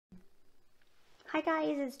Hi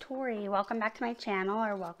guys, it's Tori. Welcome back to my channel,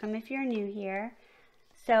 or welcome if you're new here.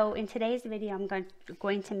 So in today's video, I'm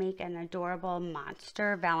going to make an adorable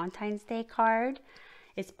monster Valentine's Day card.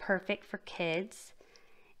 It's perfect for kids.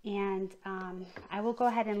 And I will go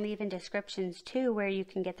ahead and leave in descriptions too where you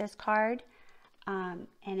can get this card. And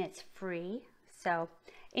it's free. So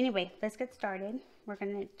anyway, let's get started. We're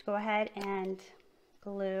going to go ahead and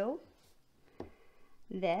glue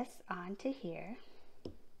this onto here.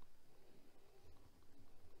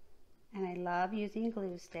 And I love using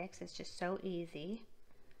glue sticks. It's just so easy.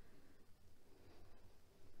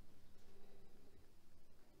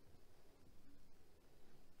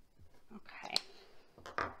 Okay.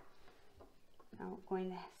 Now I'm going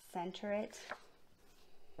to center it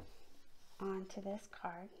onto this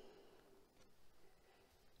card.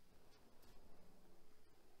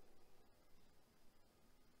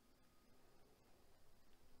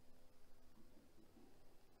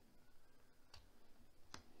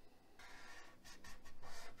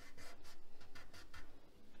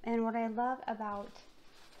 And what I love about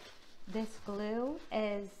this glue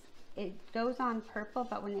is it goes on purple,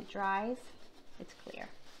 but when it dries, it's clear.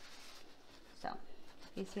 So if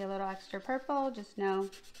you see a little extra purple, just know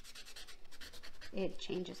it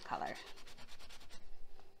changes color.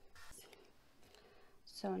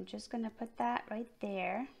 So I'm just going to put that right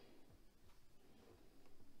there.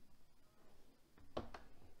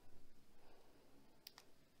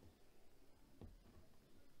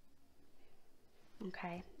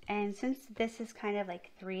 Okay, and since this is kind of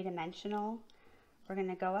like three-dimensional, we're going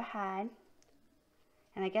to go ahead,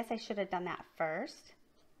 and I guess I should have done that first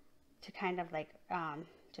to kind of like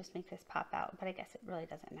just make this pop out, but I guess it really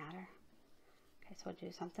doesn't matter. Okay, so we'll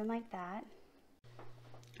do something like that.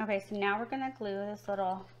 Okay, so now we're going to glue this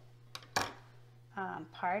little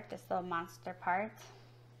part, this little monster part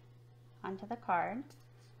onto the card,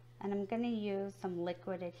 and I'm going to use some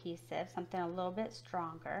liquid adhesive, something a little bit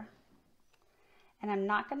stronger. And I'm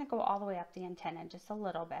not going to go all the way up the antenna, just a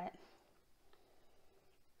little bit.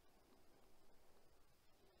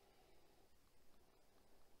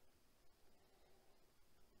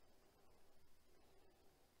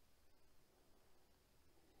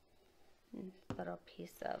 A little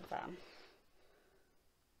piece of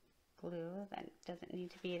glue that doesn't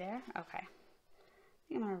need to be there. Okay. I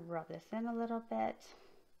think I'm going to rub this in a little bit.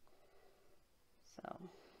 So.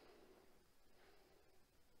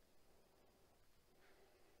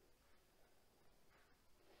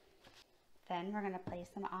 Then we're going to place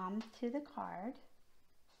them onto the card.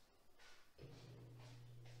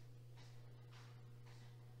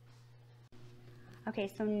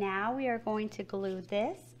 Okay, so now we are going to glue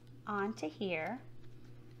this onto here.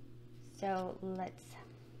 So I'm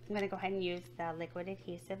going to go ahead and use the liquid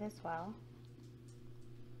adhesive as well.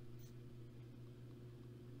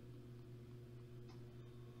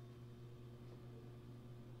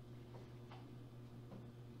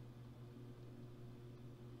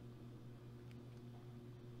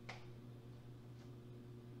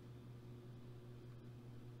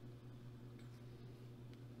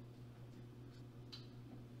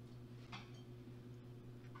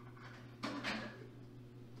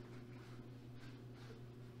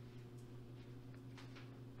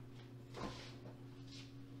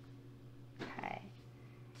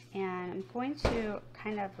 And I'm going to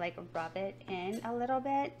kind of like rub it in a little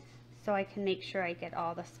bit so I can make sure I get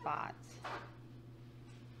all the spots.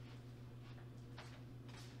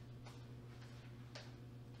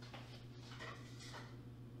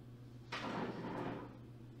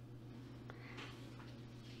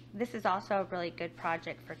 This is also a really good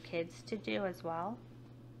project for kids to do as well.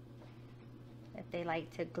 If they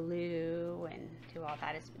like to glue and do all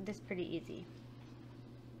that, this is pretty easy.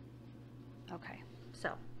 Okay, so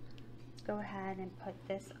let's go ahead and put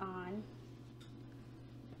this on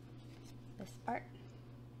this part.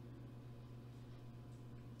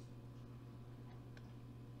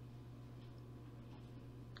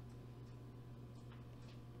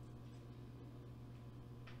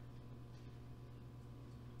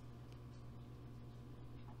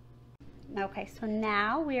 Okay, so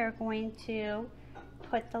now we are going to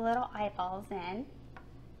put the little eyeballs in.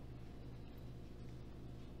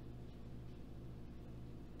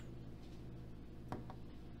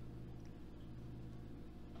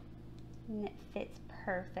 And it fits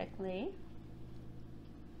perfectly.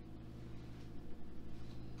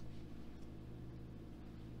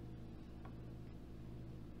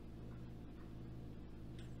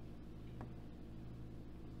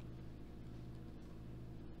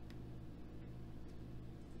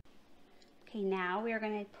 Okay, now we are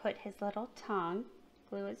going to put his little tongue,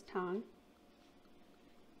 glue his tongue.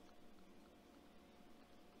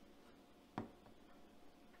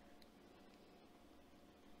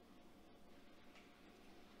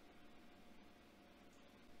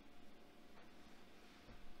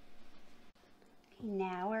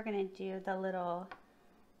 we're going to do the little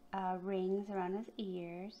rings around his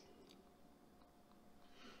ears.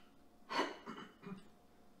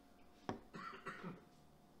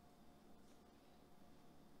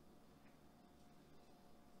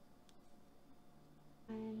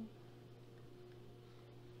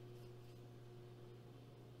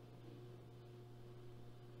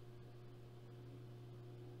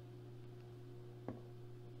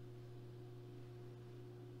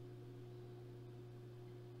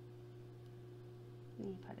 Let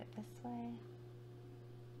me put it this way.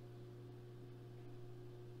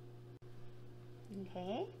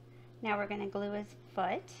 Okay, now we're going to glue his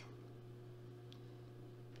foot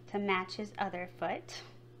to match his other foot.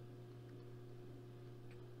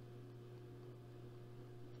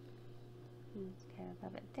 Let's get a little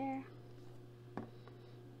bit there.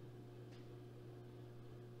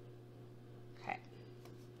 Okay,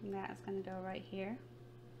 and that's going to go right here.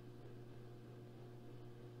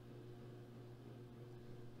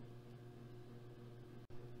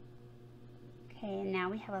 Okay, and now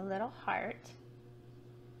we have a little heart.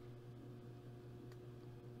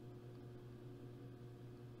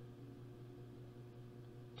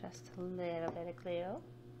 Just a little bit of glue.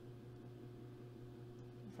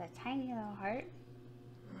 It's a tiny little heart.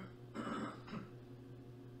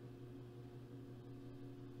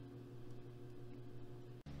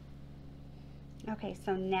 Okay,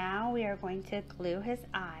 so now we are going to glue his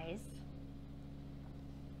eyes.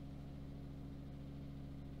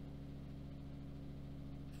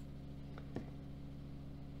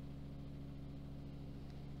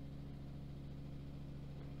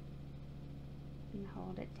 And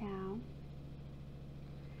hold it down.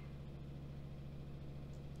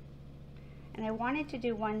 And I wanted to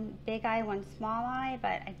do one big eye, one small eye,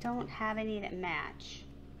 but I don't have any that match.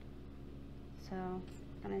 So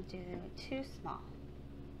I'm going to do two small.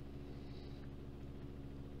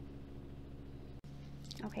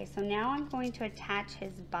 Okay, so now I'm going to attach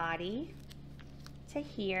his body to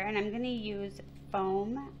here, and I'm going to use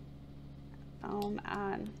foam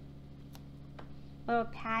little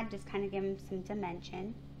pad, just kind of give him some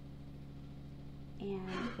dimension. And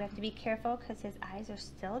we have to be careful because his eyes are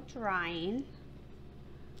still drying.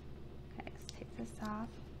 Okay, let's take this off.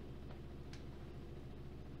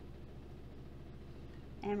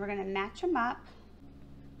 And we're going to match them up.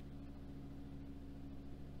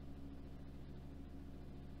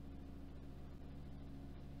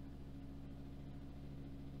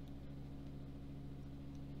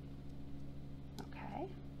 Okay.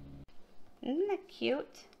 Isn't that cute?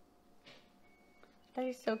 That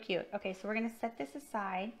is so cute. Okay, so we're going to set this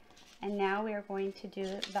aside, and now we are going to do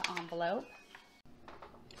the envelope.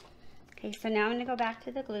 Okay, so now I'm going to go back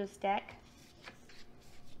to the glue stick,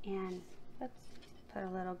 and let's put a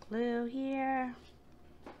little glue here.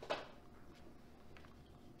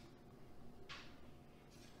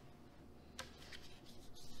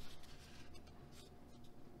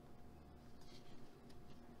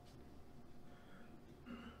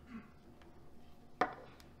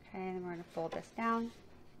 Okay, and we're going to fold this down.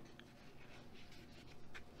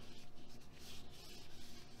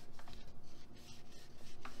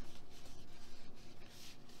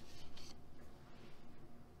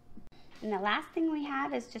 And the last thing we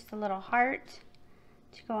have is just a little heart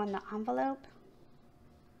to go on the envelope.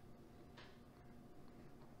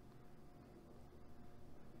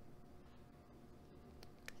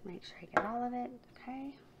 Make sure I get all of it,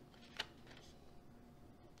 okay?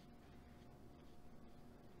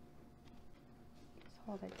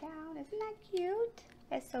 Hold it down. Isn't that cute?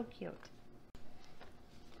 It's so cute.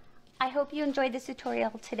 I hope you enjoyed this tutorial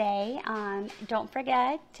today. Don't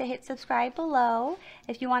forget to hit subscribe below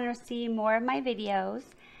if you want to see more of my videos.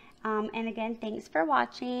 And again, thanks for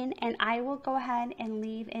watching. And I will go ahead and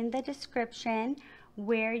leave in the description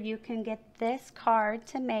where you can get this card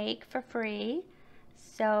to make for free.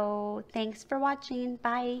 So thanks for watching.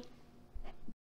 Bye.